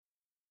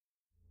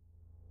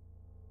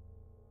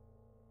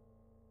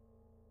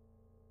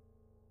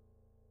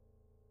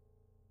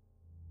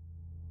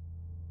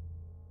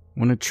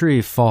When a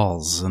tree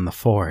falls in the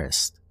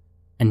forest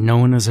and no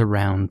one is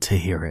around to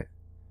hear it,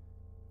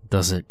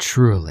 does it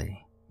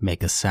truly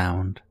make a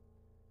sound?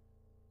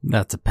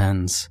 That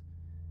depends.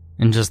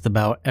 In just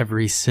about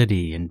every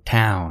city and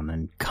town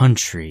and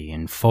country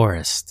and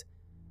forest,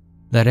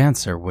 that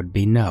answer would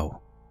be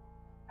no.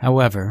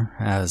 However,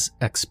 as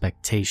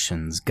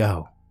expectations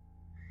go,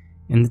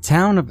 in the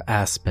town of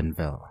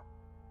Aspenville,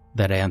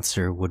 that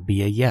answer would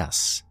be a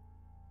yes.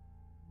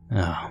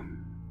 Oh,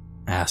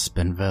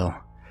 Aspenville,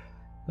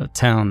 a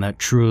town that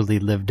truly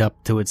lived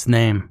up to its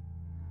name,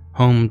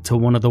 home to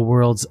one of the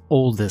world's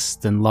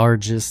oldest and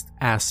largest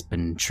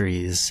aspen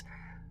trees,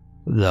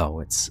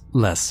 though it's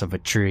less of a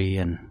tree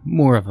and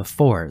more of a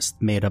forest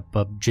made up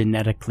of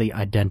genetically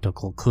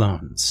identical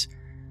clones.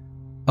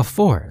 A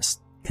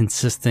forest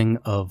consisting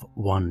of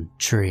one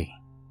tree.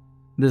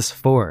 This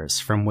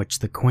forest from which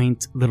the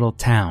quaint little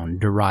town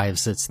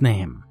derives its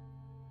name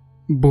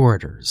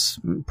borders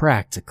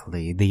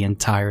practically the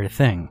entire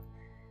thing,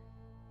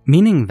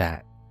 meaning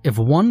that if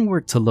one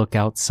were to look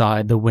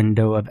outside the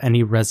window of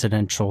any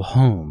residential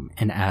home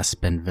in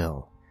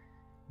Aspenville,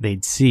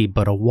 they'd see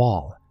but a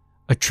wall,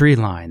 a tree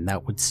line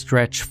that would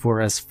stretch for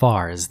as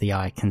far as the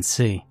eye can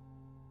see.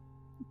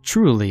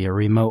 Truly a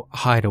remote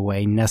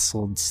hideaway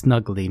nestled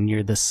snugly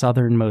near the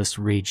southernmost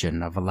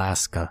region of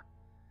Alaska.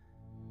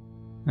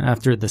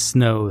 After the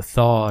snow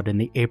thawed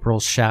and the April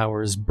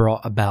showers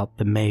brought about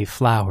the May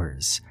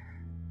flowers,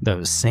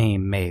 those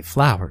same May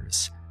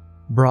flowers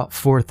brought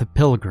forth a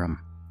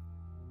pilgrim.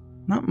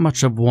 Not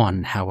much of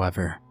one,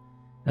 however,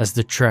 as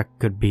the trek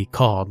could be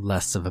called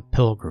less of a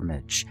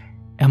pilgrimage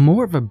and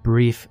more of a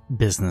brief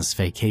business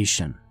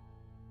vacation.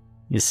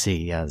 You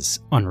see, as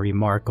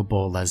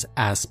unremarkable as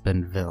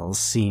Aspenville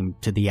seemed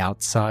to the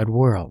outside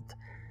world,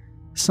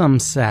 some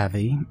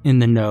savvy,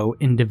 in-the-know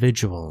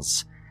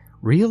individuals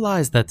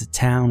realized that the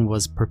town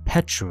was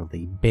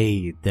perpetually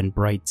bathed in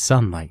bright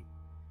sunlight,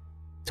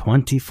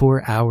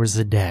 24 hours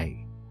a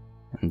day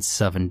and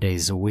 7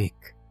 days a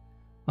week,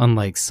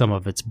 unlike some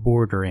of its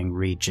bordering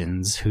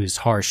regions whose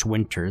harsh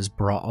winters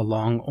brought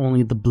along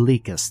only the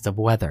bleakest of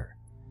weather.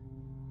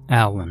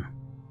 Alan,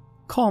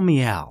 call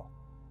me Al,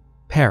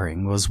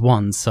 Paring was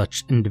one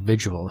such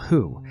individual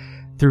who,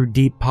 through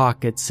deep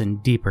pockets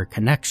and deeper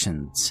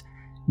connections,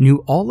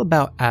 knew all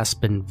about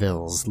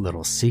Aspenville's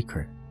little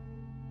secret.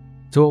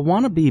 To a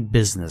wannabe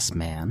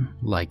businessman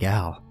like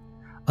Al,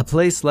 a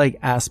place like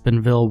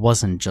Aspenville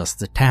wasn't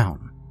just a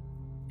town,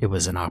 it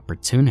was an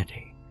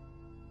opportunity.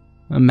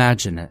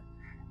 Imagine it,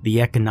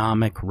 the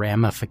economic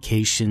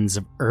ramifications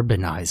of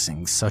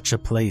urbanizing such a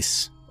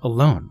place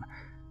alone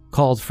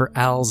called for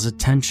Al's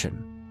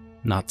attention,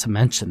 not to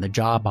mention the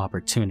job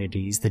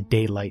opportunities the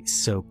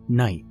daylight-soaked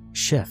night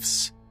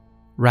shifts,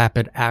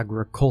 rapid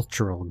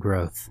agricultural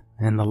growth,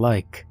 and the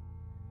like.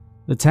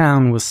 The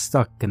town was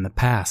stuck in the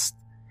past,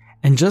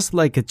 and just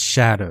like its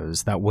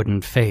shadows that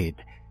wouldn't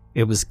fade,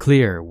 it was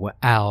clear what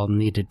Al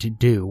needed to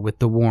do with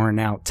the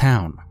worn-out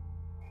town.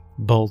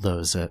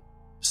 Bulldoze it,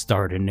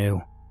 start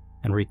anew,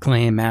 and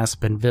reclaim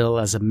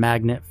Aspenville as a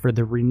magnet for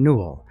the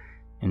renewal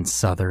in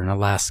southern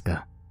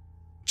Alaska.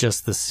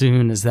 Just as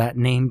soon as that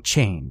name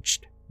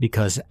changed,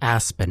 because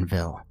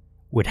Aspenville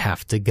would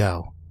have to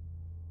go.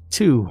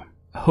 Too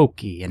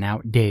hokey and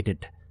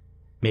outdated.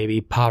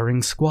 Maybe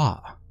Paring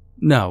Squaw.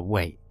 No,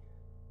 wait.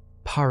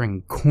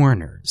 Paring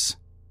Corners.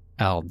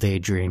 Al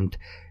daydreamed,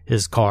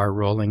 his car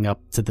rolling up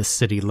to the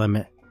city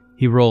limit.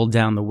 He rolled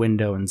down the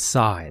window and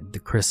sighed the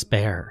crisp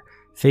air,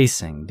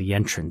 facing the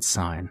entrance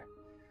sign.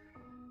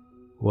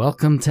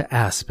 Welcome to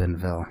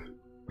Aspenville,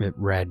 it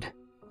read,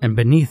 and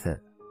beneath it,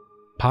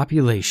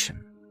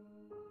 population.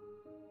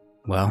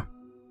 Well,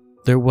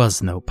 there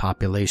was no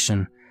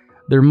population.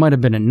 There might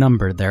have been a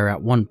number there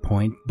at one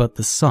point, but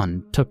the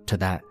sun took to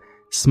that,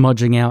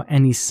 smudging out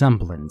any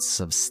semblance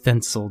of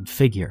stenciled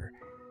figure,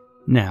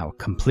 now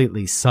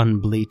completely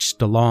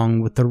sun-bleached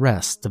along with the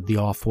rest of the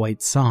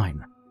off-white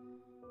sign.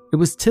 It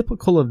was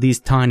typical of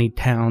these tiny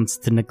towns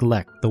to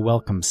neglect the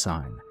welcome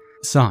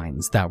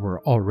signs that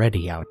were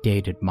already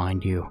outdated,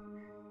 mind you.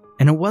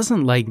 And it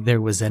wasn't like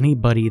there was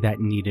anybody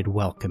that needed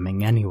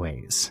welcoming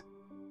anyways.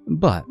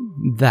 But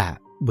that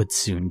would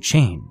soon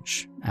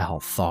change, Al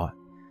thought.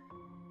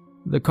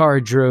 The car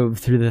drove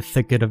through the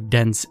thicket of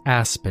dense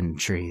aspen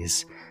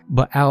trees,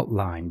 but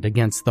outlined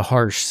against the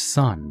harsh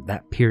sun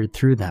that peered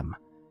through them,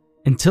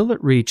 until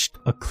it reached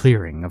a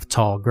clearing of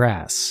tall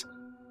grass.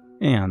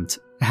 And,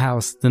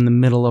 housed in the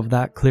middle of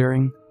that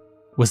clearing,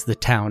 was the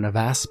town of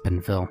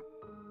Aspenville.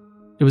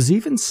 It was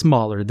even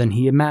smaller than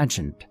he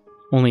imagined,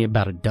 only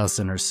about a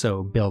dozen or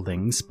so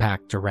buildings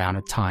packed around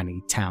a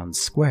tiny town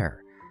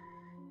square.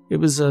 It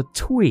was a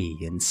twee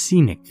and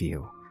scenic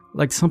view,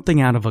 like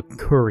something out of a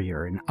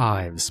Courier and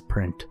Ives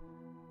print.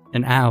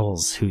 An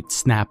owl's hoot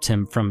snapped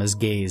him from his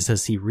gaze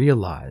as he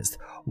realized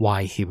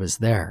why he was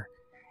there,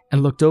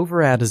 and looked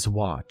over at his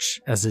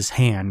watch as his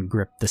hand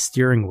gripped the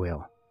steering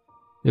wheel.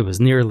 It was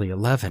nearly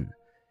 11,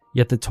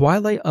 yet the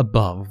twilight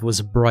above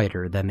was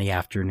brighter than the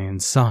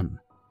afternoon sun.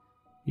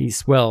 He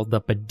swelled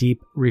up a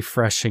deep,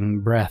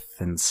 refreshing breath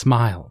and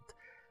smiled,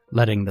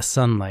 letting the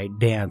sunlight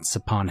dance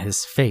upon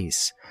his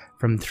face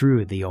from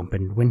through the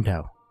opened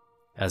window,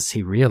 as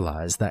he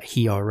realized that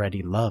he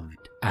already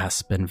loved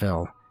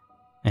Aspenville,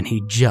 and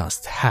he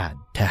just had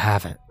to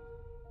have it.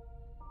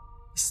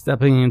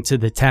 Stepping into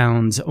the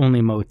town's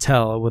only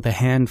motel with a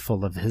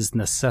handful of his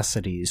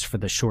necessities for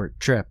the short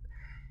trip,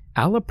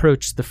 Al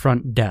approached the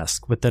front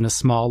desk within a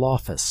small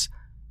office,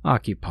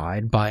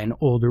 occupied by an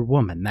older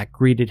woman that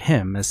greeted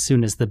him as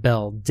soon as the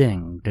bell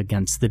dinged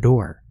against the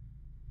door.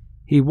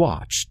 He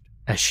watched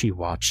as she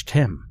watched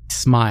him,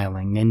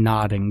 smiling and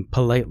nodding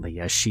politely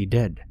as she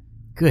did.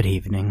 "Good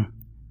evening,"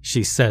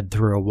 she said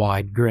through a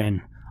wide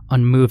grin,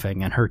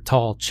 unmoving in her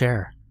tall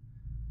chair.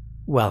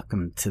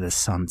 "Welcome to the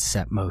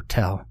Sunset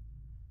Motel."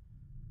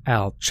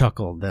 Al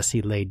chuckled as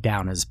he laid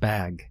down his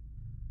bag.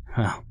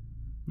 "Well,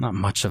 not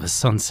much of a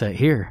sunset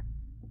here,"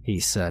 he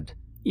said.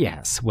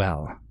 "Yes,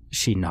 well,"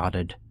 she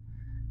nodded.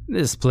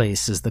 "This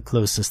place is the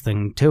closest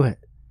thing to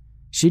it.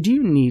 Should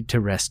you need to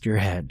rest your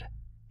head?"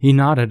 He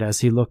nodded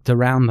as he looked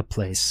around the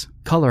place,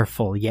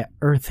 colorful yet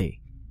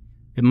earthy.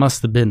 It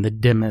must have been the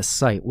dimmest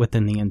sight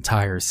within the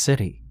entire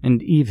city,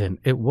 and even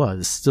it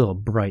was still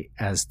bright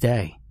as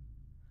day.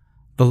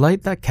 The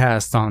light that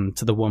cast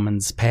onto the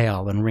woman's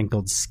pale and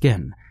wrinkled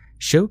skin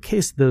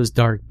showcased those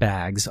dark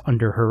bags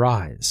under her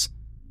eyes,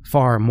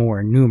 far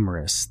more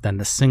numerous than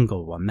the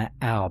single one that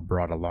Al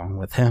brought along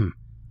with him.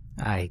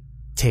 "I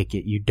take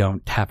it you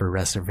don't have a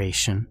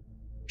reservation?"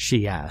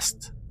 she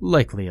asked,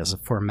 likely as a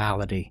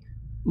formality,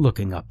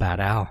 looking up at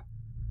Al.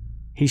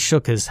 He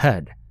shook his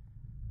head.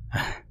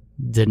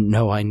 "Didn't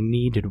know I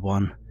needed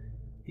one."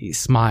 He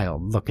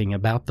smiled, looking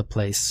about the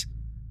place.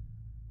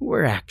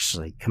 "We're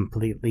actually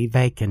completely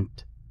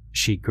vacant,"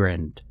 she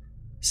grinned.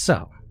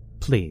 "So,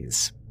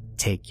 please,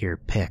 take your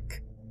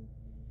pick."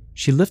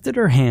 She lifted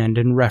her hand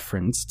in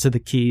reference to the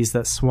keys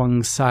that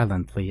swung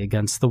silently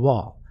against the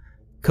wall,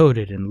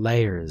 coated in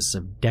layers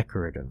of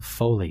decorative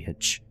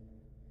foliage.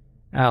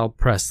 Al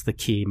pressed the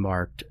key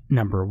marked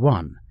number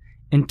 1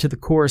 into the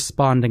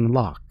corresponding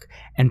lock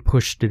and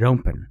pushed it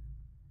open,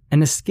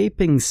 an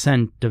escaping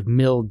scent of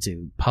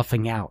mildew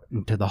puffing out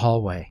into the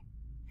hallway.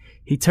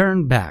 He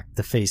turned back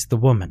to face the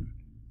woman,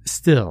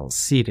 still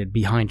seated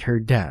behind her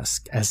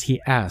desk, as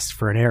he asked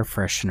for an air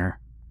freshener.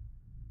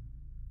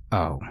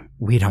 "Oh,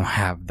 we don't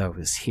have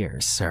those here,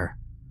 sir."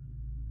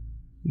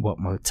 What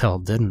motel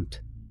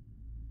didn't?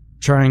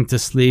 Trying to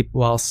sleep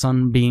while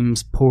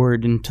sunbeams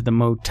poured into the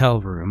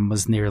motel room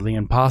was nearly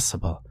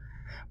impossible,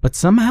 but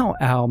somehow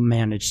Al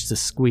managed to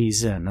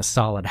squeeze in a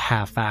solid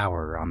half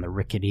hour on the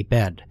rickety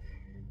bed.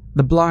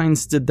 The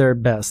blinds did their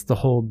best to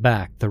hold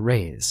back the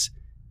rays,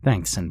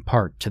 thanks in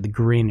part to the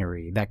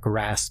greenery that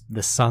grasped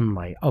the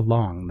sunlight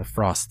along the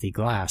frosty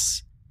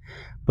glass.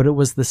 But it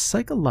was the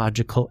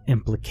psychological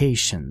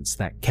implications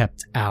that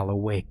kept Al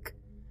awake,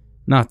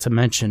 not to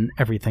mention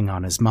everything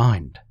on his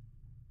mind.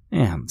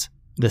 And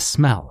the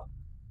smell.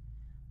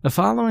 The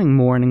following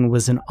morning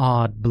was an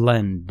odd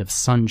blend of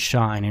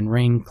sunshine and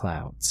rain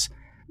clouds,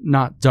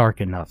 not dark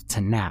enough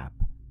to nap,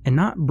 and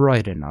not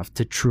bright enough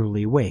to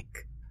truly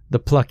wake. The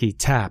plucky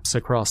taps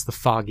across the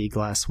foggy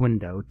glass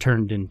window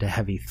turned into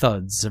heavy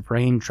thuds of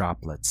rain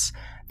droplets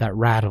that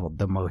rattled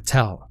the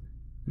motel,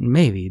 and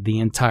maybe the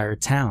entire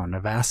town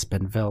of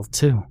Aspenville,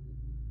 too.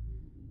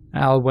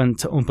 Al went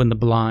to open the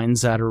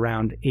blinds at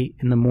around 8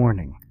 in the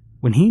morning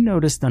when he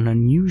noticed an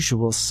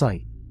unusual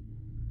sight.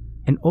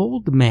 An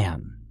old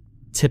man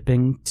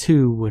tipping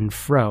to and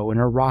fro in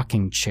a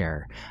rocking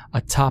chair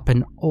atop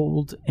an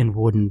old and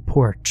wooden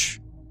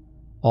porch.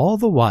 All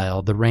the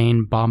while the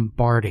rain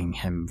bombarding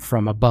him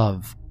from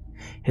above,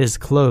 his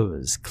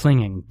clothes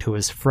clinging to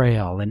his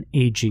frail and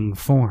aging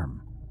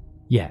form.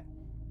 Yet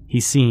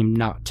he seemed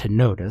not to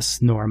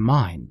notice nor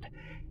mind,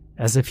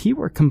 as if he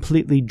were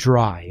completely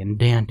dry and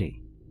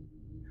dandy.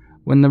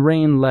 When the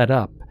rain let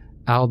up,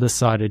 Al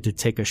decided to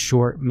take a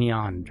short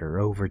meander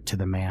over to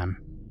the man,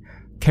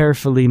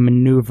 carefully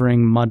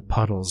maneuvering mud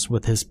puddles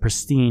with his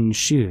pristine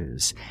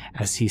shoes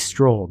as he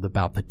strolled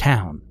about the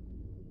town,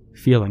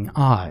 feeling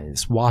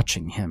eyes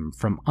watching him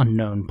from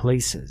unknown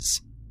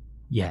places.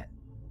 Yet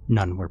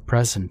none were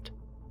present,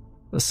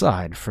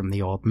 aside from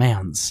the old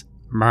man's.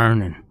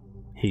 "Mornin',"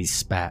 he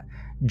spat,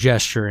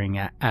 gesturing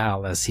at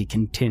Al as he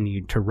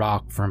continued to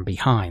rock from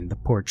behind the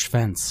porch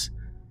fence.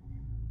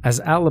 As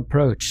Al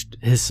approached,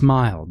 his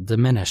smile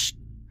diminished.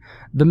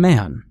 The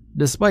man,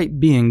 despite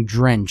being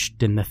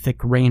drenched in the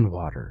thick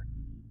rainwater,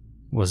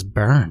 was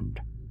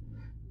burned.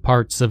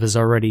 Parts of his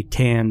already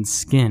tanned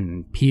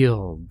skin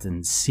peeled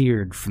and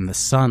seared from the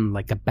sun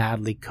like a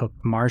badly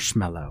cooked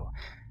marshmallow,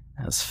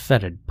 as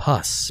fetid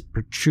pus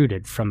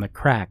protruded from the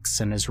cracks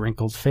in his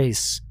wrinkled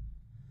face.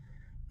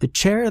 The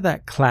chair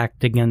that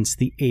clacked against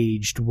the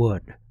aged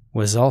wood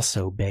was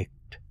also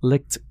baked,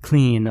 licked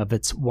clean of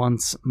its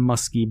once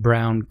musky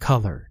brown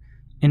color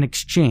in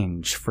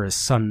exchange for a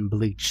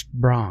sun-bleached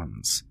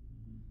bronze.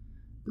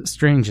 The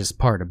strangest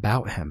part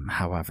about him,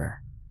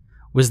 however,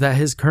 was that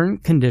his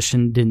current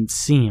condition didn't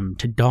seem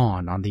to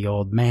dawn on the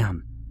old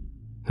man,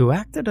 who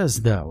acted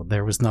as though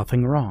there was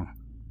nothing wrong.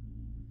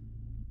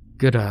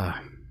 Good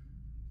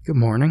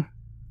morning,"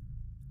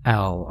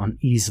 Al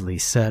uneasily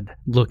said,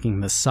 looking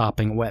the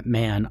sopping wet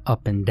man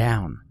up and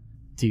down.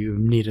 Do you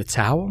need a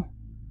towel?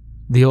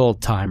 The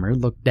old-timer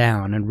looked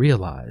down and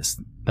realized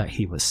that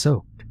he was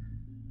soaked.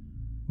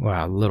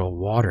 Well, a little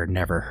water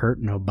never hurt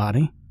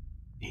nobody,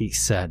 he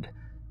said.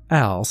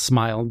 Al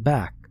smiled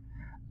back,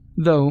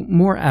 though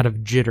more out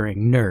of jittering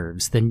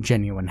nerves than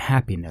genuine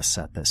happiness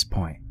at this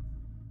point.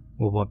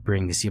 Well, what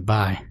brings you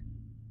by?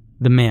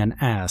 The man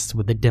asked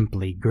with a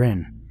dimply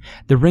grin,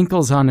 the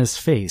wrinkles on his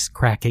face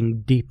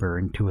cracking deeper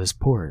into his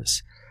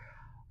pores.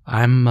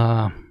 I'm,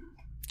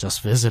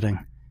 just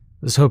visiting.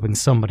 Was hoping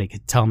somebody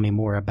could tell me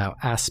more about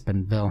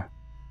Aspenville.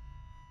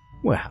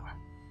 Well,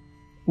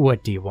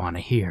 what do you want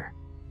to hear?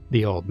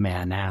 The old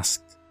man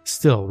asked,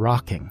 still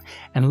rocking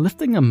and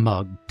lifting a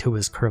mug to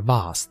his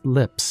crevassed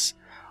lips,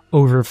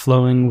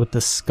 overflowing with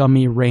the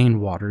scummy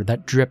rainwater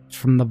that dripped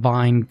from the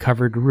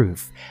vine-covered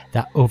roof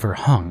that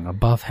overhung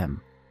above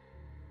him.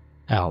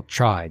 Al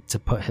tried to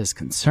put his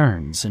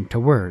concerns into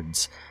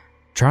words,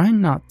 trying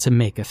not to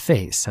make a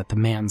face at the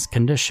man's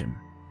condition.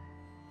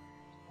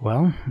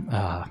 Well,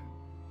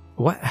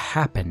 what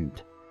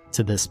happened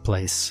to this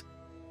place?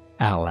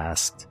 Al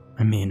asked.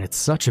 I mean, it's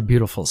such a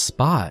beautiful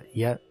spot,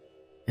 yet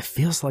it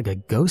feels like a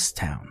ghost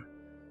town.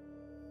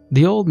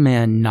 The old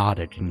man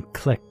nodded and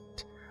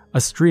clicked,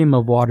 a stream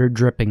of water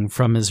dripping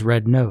from his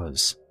red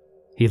nose.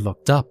 He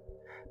looked up,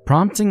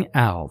 prompting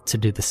Al to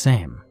do the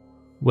same.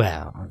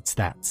 Well, it's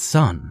that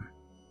sun,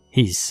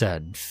 he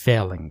said,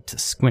 failing to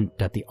squint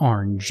at the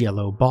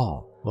orange-yellow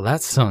ball. Well,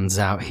 that sun's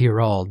out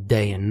here all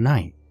day and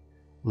night.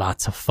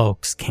 Lots of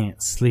folks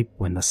can't sleep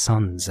when the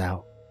sun's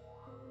out.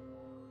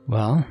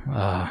 Well,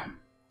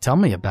 tell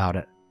me about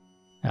it,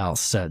 Al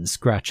said,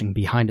 scratching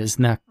behind his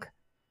neck.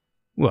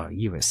 Well,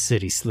 you a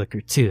city slicker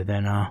too,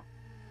 then,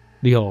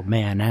 the old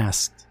man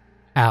asked.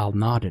 Al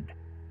nodded.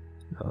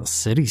 Well,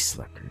 city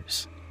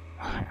slickers.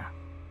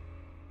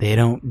 They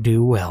don't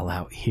do well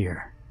out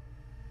here.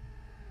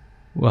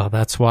 Well,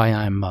 that's why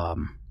I'm,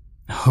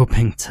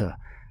 hoping to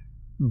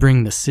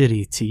bring the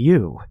city to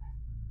you,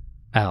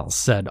 Al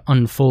said,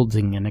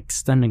 unfolding and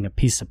extending a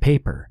piece of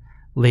paper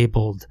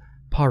labeled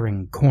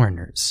Parring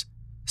Corners,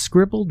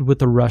 scribbled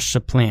with a rush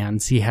of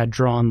plans he had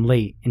drawn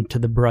late into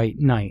the bright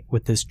night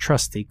with his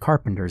trusty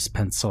carpenter's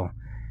pencil,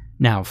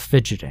 now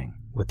fidgeting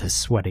with his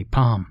sweaty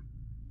palm.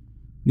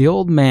 The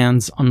old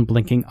man's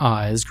unblinking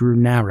eyes grew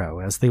narrow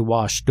as they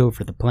washed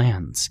over the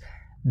plans,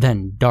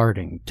 then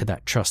darting to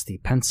that trusty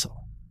pencil.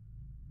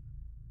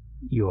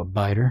 You a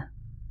biter?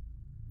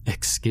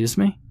 Excuse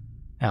me?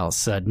 Al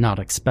said, not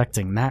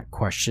expecting that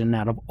question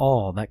out of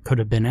all that could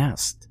have been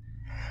asked.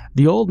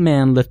 The old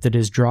man lifted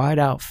his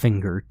dried-out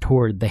finger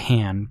toward the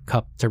hand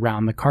cupped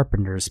around the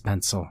carpenter's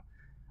pencil,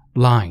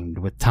 lined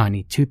with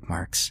tiny tooth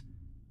marks.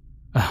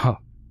 Oh,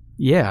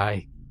 yeah,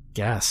 I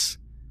guess.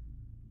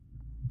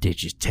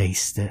 Did you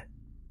taste it?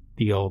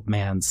 The old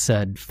man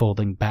said,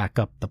 folding back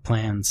up the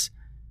plans.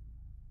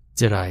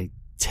 Did I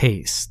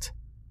taste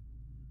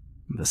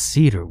the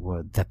cedar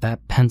wood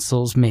that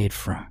pencil's made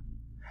from?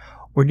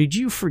 Or did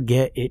you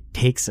forget it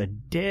takes a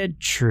dead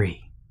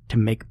tree to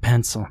make a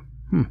pencil?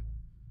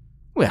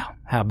 Well,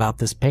 how about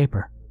this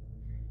paper?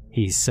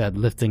 He said,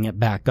 lifting it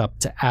back up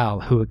to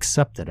Al, who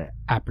accepted it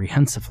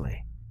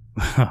apprehensively.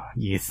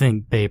 You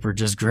think paper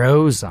just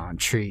grows on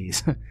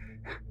trees?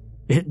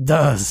 It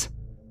does.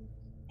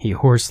 He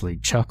hoarsely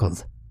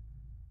chuckled.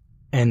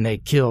 And they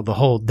kill the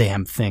whole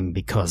damn thing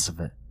because of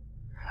it.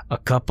 A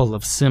couple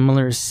of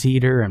similar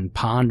cedar and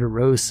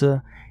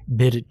ponderosa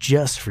bid it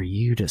just for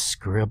you to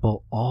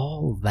scribble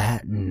all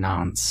that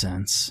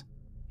nonsense,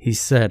 he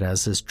said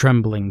as his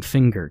trembling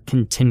finger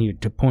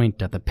continued to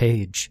point at the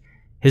page,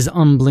 his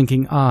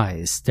unblinking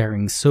eyes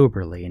staring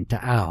soberly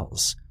into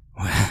Al's.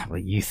 Well,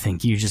 you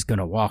think you're just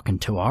gonna walk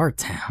into our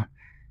town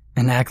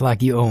and act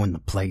like you own the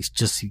place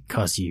just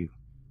because you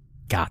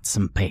got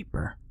some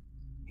paper?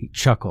 He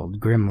chuckled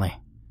grimly.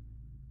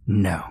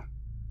 No.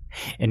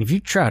 And if you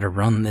try to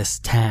run this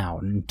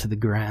town into the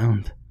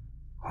ground,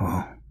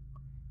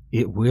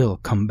 it will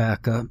come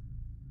back up.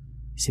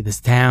 See,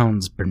 this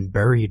town's been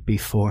buried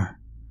before,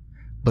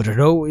 but it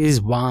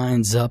always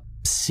winds up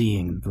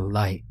seeing the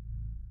light.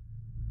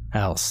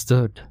 Al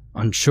stood,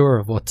 unsure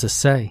of what to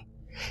say.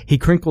 He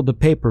crinkled the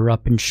paper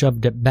up and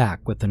shoved it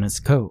back within his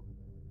coat.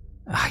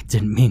 I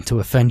didn't mean to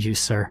offend you,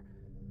 sir,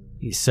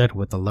 he said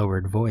with a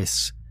lowered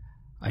voice.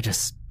 I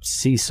just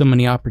see so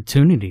many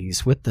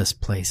opportunities with this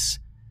place.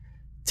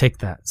 Take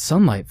that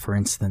sunlight, for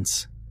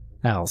instance,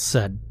 Al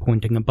said,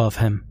 pointing above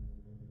him.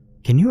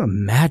 Can you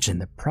imagine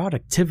the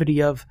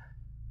productivity of...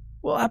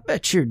 Well, I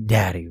bet your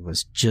daddy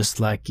was just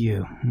like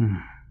you.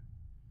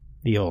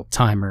 The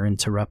old-timer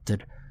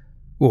interrupted.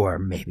 Or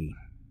maybe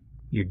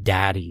your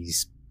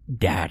daddy's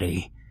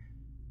daddy.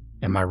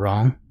 Am I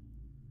wrong?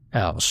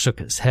 Al shook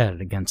his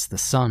head against the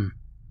sun.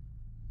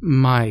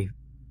 My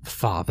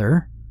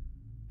father,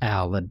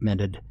 Al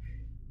admitted.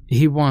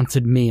 He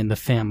wanted me in the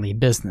family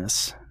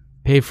business,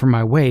 paid for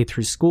my way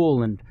through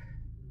school, and...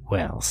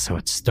 Well, so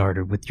it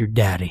started with your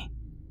daddy.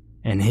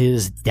 And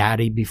his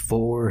daddy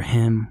before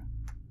him.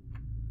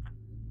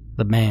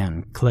 The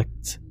man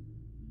clicked.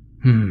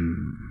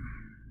 You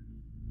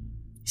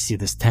see,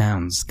 this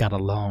town's got a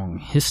long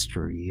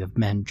history of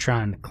men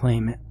trying to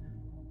claim it.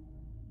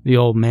 The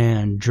old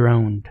man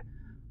droned.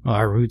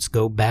 Our roots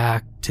go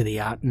back to the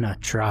Atna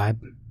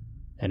tribe.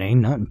 It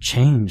ain't nothing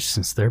changed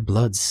since their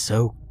blood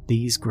soaked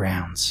these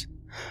grounds.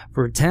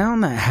 For a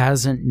town that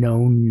hasn't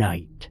known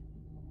night,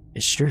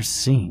 it's sure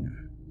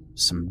seen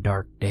some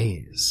dark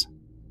days.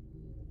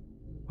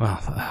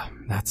 Well,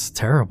 that's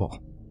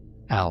terrible,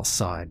 Al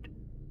sighed.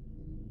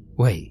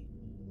 Wait,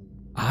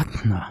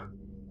 Atna,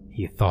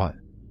 he thought.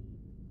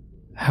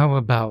 How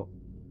about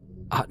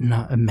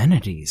Atna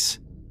amenities?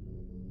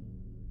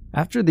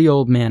 After the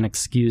old man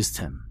excused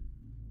him,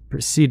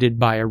 preceded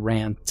by a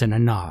rant and a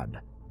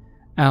nod,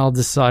 Al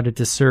decided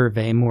to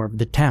survey more of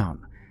the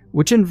town,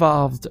 which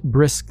involved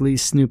briskly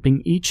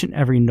snooping each and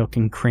every nook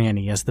and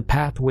cranny as the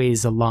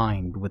pathways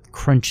aligned with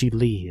crunchy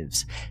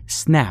leaves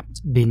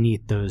snapped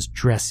beneath those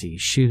dressy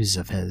shoes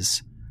of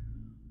his.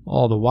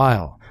 All the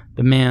while,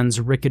 the man's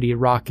rickety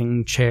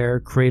rocking chair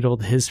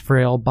cradled his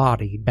frail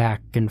body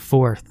back and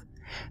forth.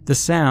 The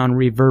sound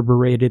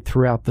reverberated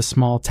throughout the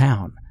small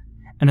town,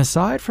 and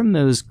aside from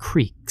those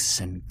creaks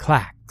and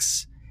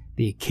clacks,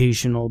 the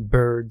occasional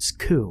bird's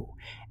coo,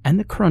 and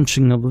the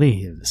crunching of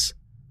leaves,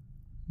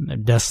 the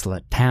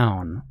desolate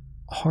town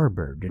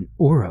harbored an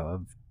aura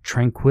of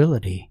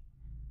tranquility.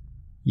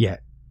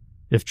 Yet,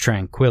 if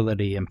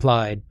tranquility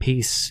implied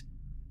peace,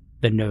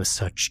 then no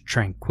such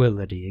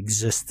tranquility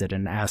existed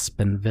in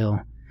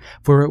Aspenville,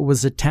 for it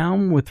was a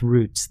town with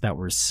roots that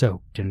were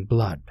soaked in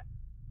blood,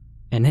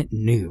 and it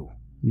knew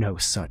no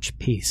such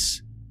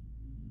peace.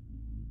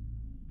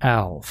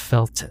 Al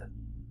felt it,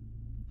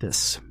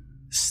 this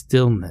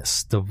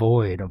stillness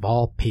devoid of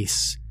all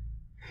peace.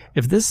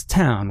 If this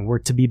town were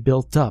to be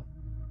built up,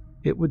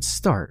 it would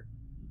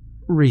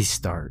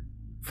restart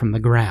from the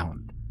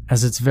ground,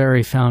 as its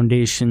very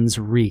foundations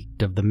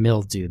reeked of the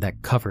mildew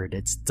that covered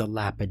its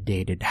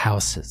dilapidated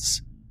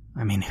houses.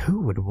 I mean,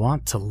 who would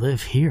want to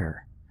live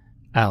here?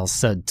 Al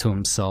said to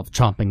himself,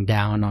 chomping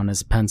down on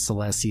his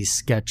pencil as he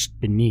sketched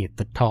beneath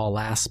the tall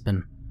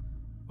aspen,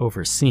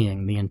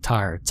 overseeing the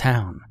entire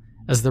town,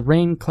 as the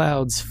rain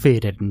clouds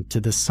faded into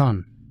the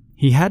sun.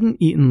 He hadn't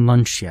eaten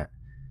lunch yet,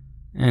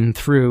 and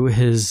through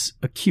his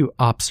acute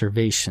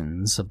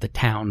observations of the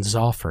town's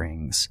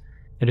offerings,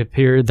 it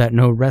appeared that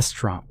no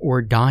restaurant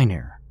or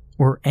diner,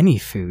 or any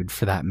food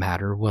for that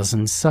matter, was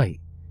in sight.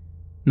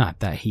 Not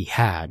that he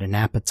had an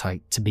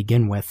appetite to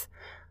begin with,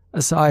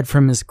 aside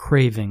from his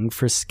craving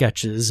for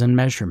sketches and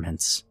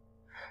measurements.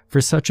 For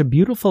such a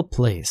beautiful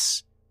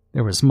place,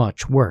 there was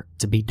much work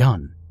to be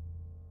done.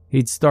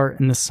 He'd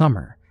start in the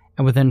summer,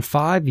 and within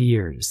 5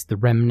 years the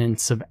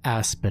remnants of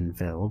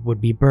Aspenville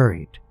would be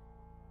buried,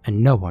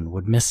 and no one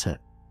would miss it,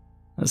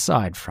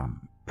 aside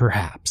from,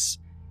 perhaps,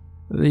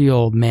 the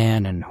old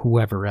man and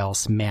whoever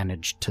else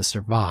managed to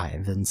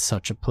survive in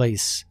such a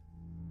place.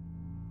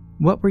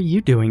 "What were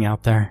you doing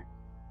out there?"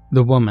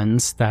 the woman,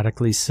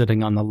 statically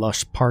sitting on the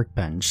lush park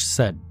bench,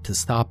 said to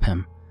stop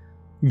him,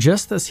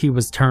 just as he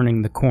was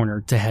turning the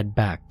corner to head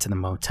back to the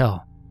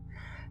motel.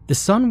 The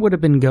sun would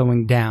have been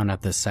going down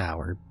at this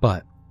hour,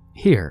 but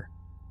here,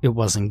 it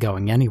wasn't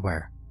going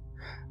anywhere.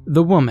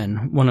 The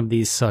woman, one of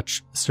these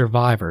such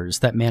survivors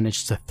that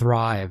managed to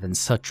thrive in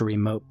such a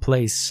remote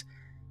place,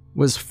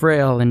 was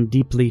frail and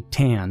deeply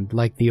tanned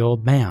like the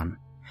old man,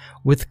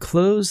 with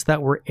clothes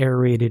that were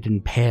aerated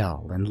and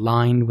pale and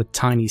lined with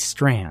tiny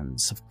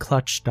strands of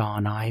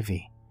clutched-on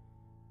ivy.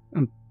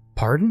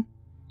 "Pardon?"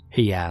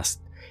 he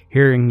asked,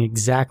 hearing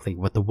exactly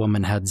what the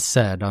woman had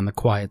said on the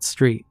quiet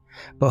street,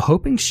 but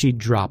hoping she'd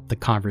dropped the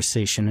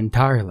conversation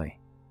entirely.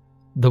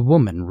 The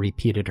woman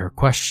repeated her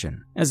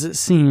question, as it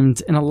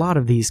seemed in a lot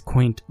of these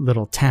quaint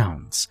little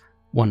towns,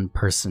 one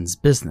person's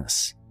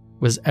business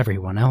was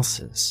everyone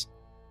else's.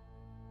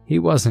 He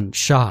wasn't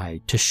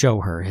shy to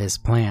show her his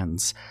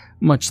plans,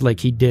 much like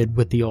he did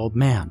with the old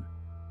man,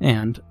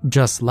 and,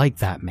 just like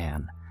that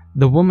man,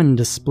 the woman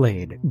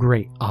displayed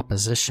great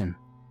opposition.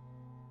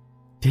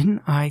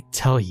 "Didn't I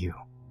tell you,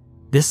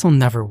 this'll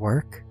never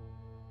work?"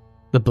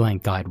 The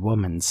blank-eyed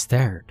woman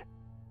stared.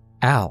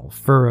 Al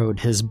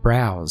furrowed his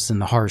brows in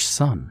the harsh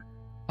sun.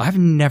 "I've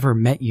never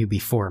met you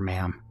before,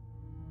 ma'am,"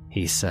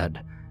 he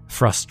said,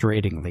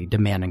 frustratingly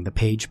demanding the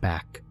page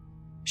back.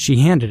 She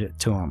handed it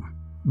to him,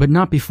 but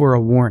not before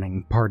a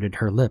warning parted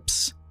her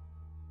lips.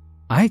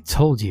 "I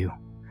told you,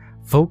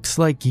 folks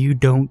like you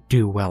don't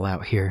do well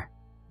out here.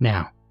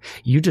 Now,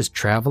 you just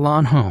travel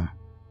on home,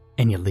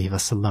 and you leave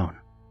us alone."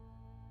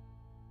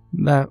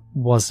 That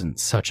wasn't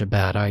such a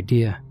bad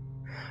idea.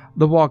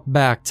 The walk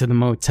back to the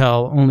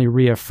motel only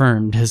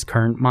reaffirmed his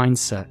current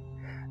mindset.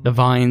 The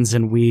vines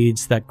and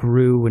weeds that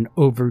grew and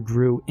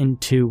overgrew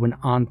into and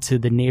onto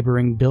the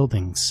neighboring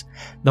buildings,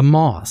 the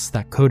moss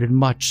that coated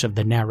much of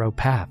the narrow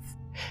path,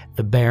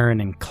 the barren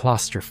and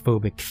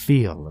claustrophobic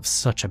feel of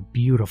such a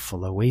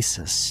beautiful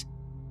oasis.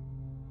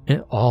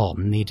 It all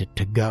needed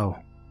to go.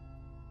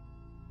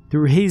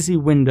 Through hazy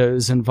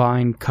windows and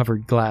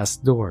vine-covered glass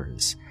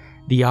doors,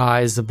 the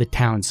eyes of the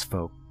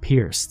townsfolk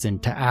pierced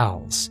into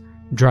Al's,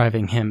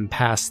 driving him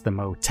past the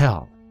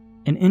motel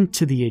and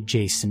into the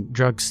adjacent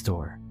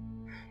drugstore.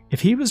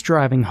 If he was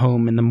driving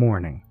home in the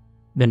morning,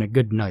 then a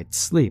good night's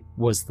sleep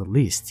was the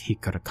least he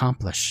could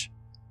accomplish.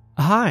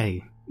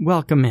 "Hi,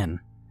 welcome in."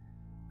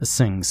 A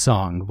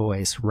sing-song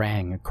voice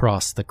rang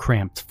across the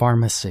cramped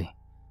pharmacy.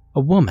 A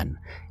woman,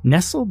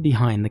 nestled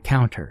behind the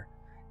counter,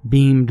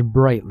 beamed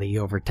brightly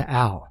over to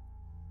Al.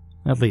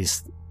 At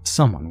least,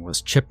 someone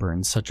was chipper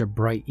in such a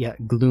bright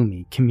yet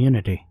gloomy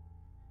community.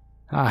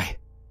 "Hi,"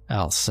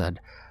 Al said.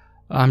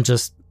 "I'm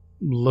just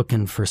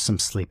looking for some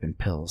sleeping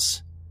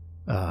pills.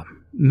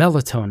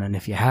 Melatonin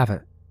if you have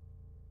it."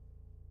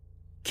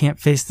 "Can't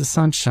face the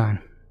sunshine,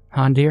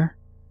 huh, dear?"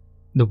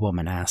 the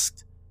woman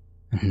asked.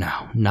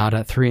 "No, not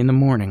at 3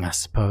 a.m, I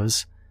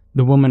suppose."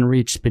 The woman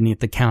reached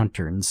beneath the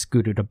counter and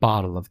scooted a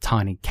bottle of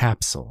tiny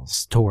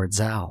capsules towards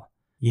Al.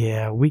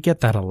 "Yeah, we get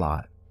that a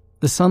lot.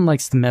 The sun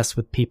likes to mess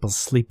with people's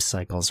sleep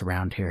cycles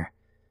around here.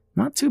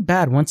 Not too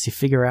bad once you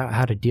figure out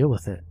how to deal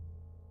with it."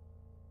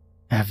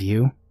 "Have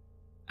you?"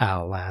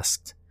 Al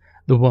asked.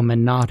 The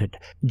woman nodded,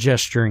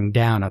 gesturing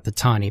down at the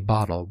tiny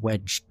bottle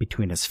wedged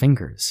between his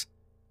fingers.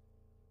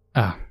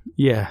 "Oh,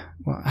 yeah.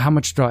 Well, how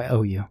much do I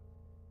owe you?"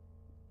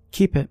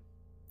 "Keep it,"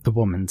 the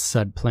woman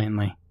said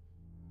plainly.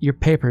 "Your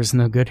paper's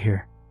no good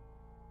here."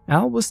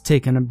 Al was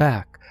taken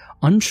aback,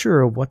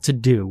 unsure of what to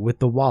do with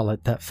the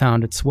wallet that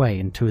found its way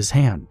into his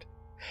hand.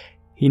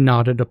 He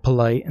nodded a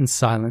polite and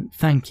silent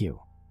thank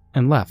you,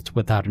 and left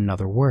without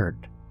another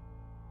word.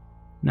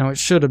 Now it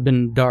should have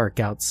been dark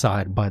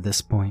outside by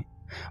this point,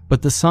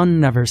 but the sun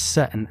never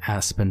set in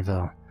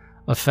Aspenville,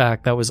 a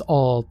fact that was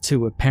all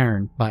too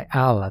apparent by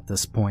Al at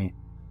this point,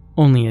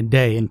 only a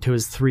day into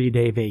his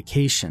 3-day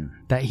vacation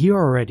that he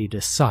already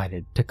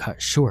decided to cut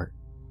short.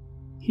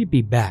 He'd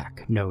be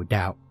back, no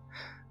doubt,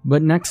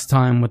 but next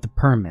time with the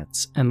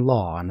permits and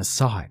law on his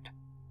side.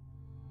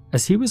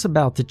 As he was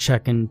about to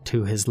check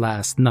into his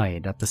last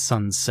night at the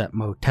Sunset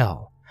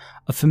Motel,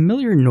 a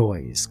familiar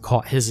noise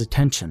caught his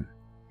attention.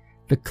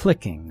 The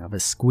clicking of a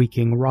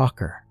squeaking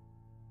rocker.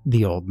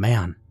 The old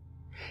man.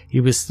 He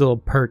was still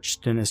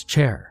perched in his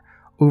chair,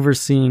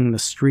 overseeing the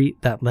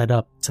street that led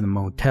up to the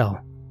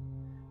motel.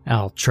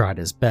 Al tried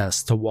his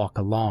best to walk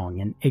along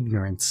in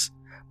ignorance,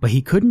 but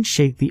he couldn't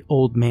shake the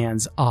old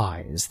man's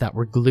eyes that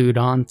were glued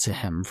onto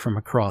him from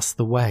across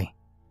the way.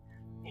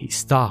 He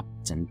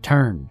stopped and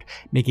turned,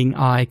 making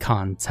eye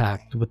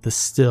contact with the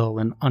still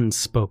and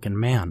unspoken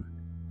man.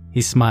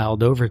 He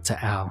smiled over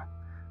to Al,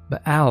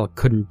 but Al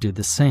couldn't do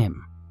the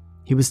same.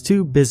 He was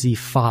too busy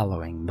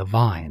following the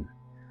vine.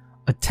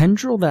 A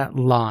tendril that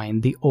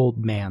lined the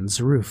old man's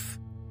roof,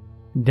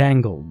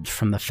 dangled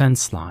from the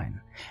fence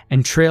line,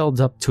 and trailed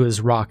up to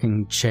his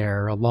rocking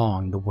chair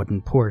along the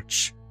wooden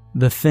porch.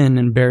 The thin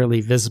and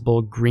barely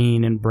visible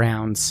green and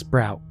brown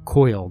sprout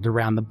coiled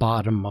around the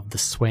bottom of the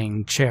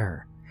swaying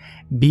chair,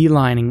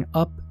 beelining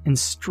up and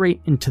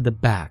straight into the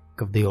back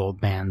of the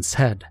old man's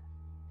head.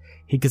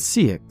 He could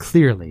see it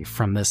clearly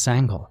from this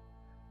angle,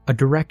 a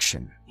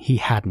direction he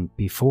hadn't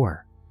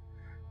before.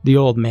 The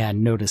old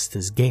man noticed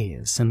his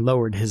gaze and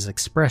lowered his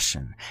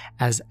expression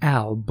as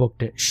Al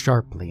booked it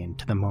sharply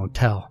into the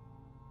motel.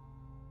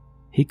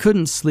 He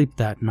couldn't sleep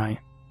that night,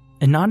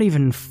 and not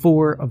even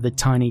 4 of the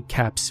tiny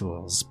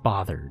capsules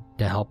bothered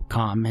to help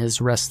calm his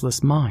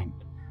restless mind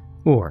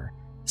or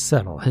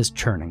settle his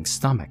churning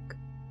stomach.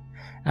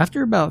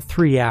 After about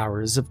 3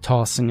 hours of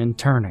tossing and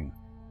turning,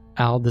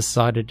 Al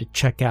decided to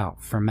check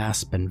out from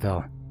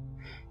Aspenville.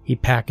 He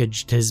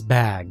packaged his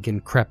bag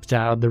and crept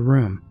out of the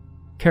room,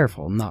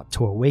 careful not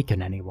to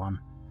awaken anyone,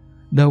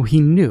 though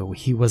he knew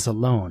he was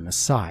alone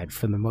aside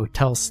from the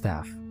motel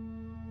staff,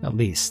 at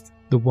least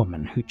the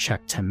woman who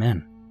checked him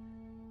in.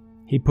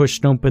 He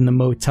pushed open the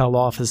motel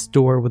office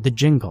door with a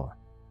jingle,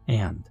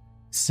 and,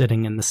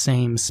 sitting in the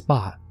same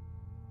spot,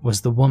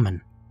 was the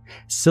woman,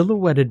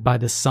 silhouetted by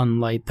the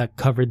sunlight that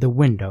covered the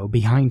window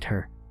behind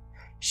her.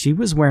 She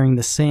was wearing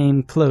the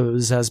same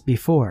clothes as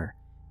before,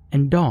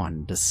 and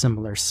donned a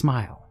similar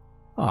smile.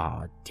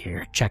 "Aw,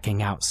 dear,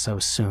 checking out so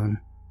soon."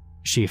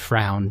 She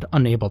frowned,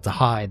 unable to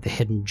hide the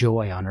hidden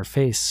joy on her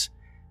face,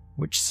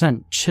 which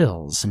sent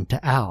chills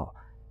into Al.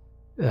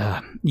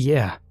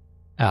 Yeah,"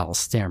 Al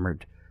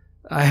stammered.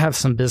 "I have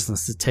some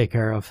business to take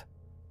care of."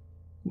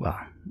 "Well,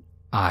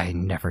 I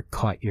never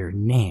caught your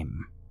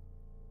name,"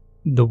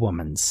 the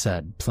woman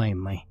said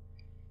plainly.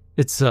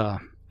 "It's,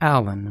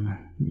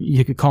 Alan.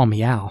 You could call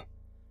me Al."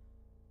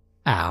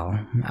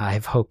 "Al, I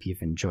hope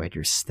you've enjoyed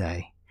your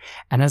stay.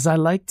 And as I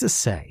like to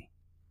say,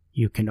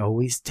 you can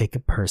always take a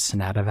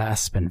person out of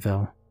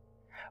Aspenville,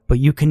 but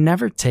you can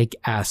never take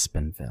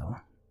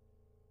Aspenville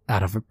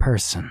out of a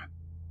person."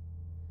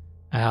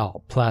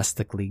 Al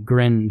plastically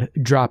grinned,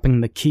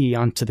 dropping the key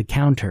onto the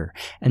counter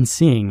and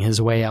seeing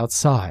his way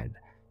outside,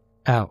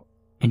 out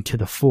into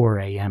the 4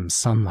 a.m.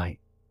 sunlight.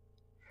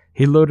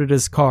 He loaded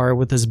his car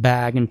with his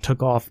bag and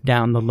took off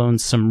down the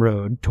lonesome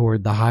road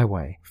toward the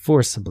highway,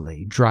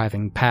 forcibly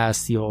driving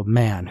past the old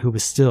man who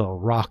was still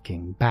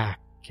rocking back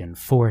and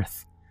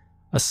forth,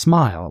 a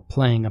smile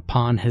playing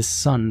upon his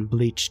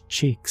sun-bleached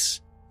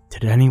cheeks.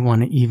 Did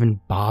anyone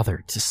even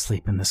bother to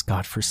sleep in this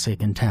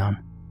godforsaken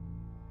town?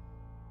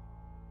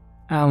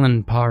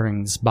 Alan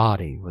Paring's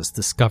body was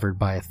discovered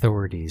by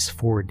authorities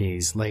 4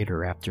 days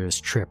later after his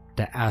trip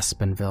to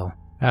Aspenville,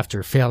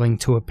 after failing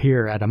to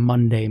appear at a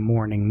Monday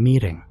morning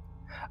meeting,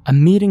 a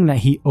meeting that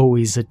he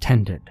always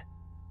attended.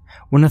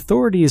 When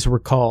authorities were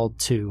called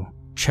to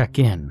check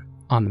in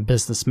on the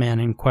businessman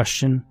in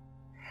question,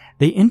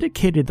 they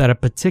indicated that a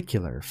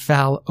particular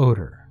foul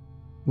odor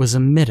was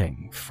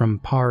emitting from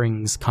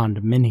Paring's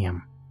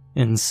condominium.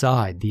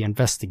 Inside, the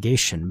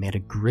investigation made a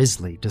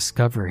grisly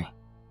discovery.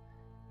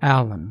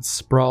 Alan,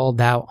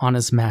 sprawled out on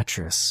his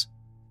mattress,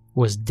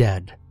 was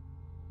dead,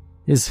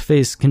 his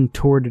face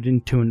contorted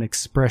into an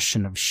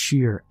expression of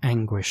sheer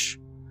anguish.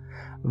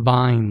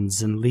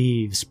 Vines and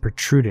leaves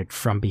protruded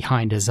from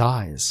behind his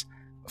eyes,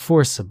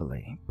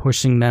 forcibly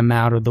pushing them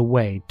out of the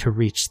way to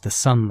reach the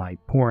sunlight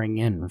pouring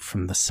in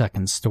from the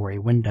second-story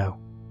window.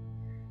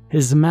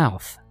 His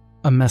mouth,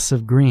 a mess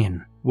of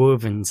green,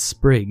 woven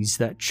sprigs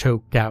that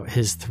choked out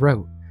his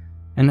throat,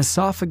 an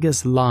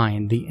esophagus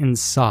lined the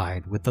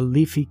inside with a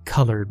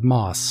leafy-colored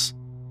moss.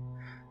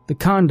 The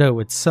condo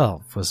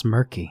itself was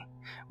murky,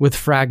 with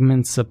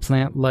fragments of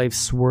plant life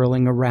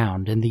swirling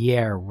around in the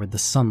air where the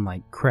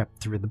sunlight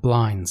crept through the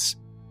blinds,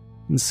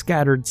 and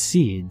scattered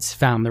seeds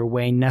found their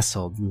way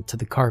nestled into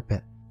the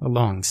carpet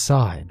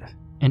alongside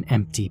an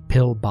empty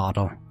pill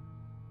bottle.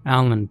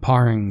 Alan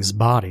Paring's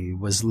body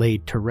was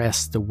laid to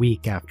rest a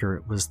week after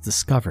it was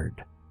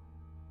discovered,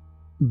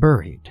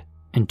 buried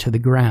into the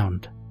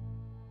ground,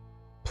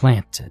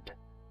 planted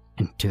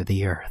into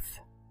the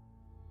earth.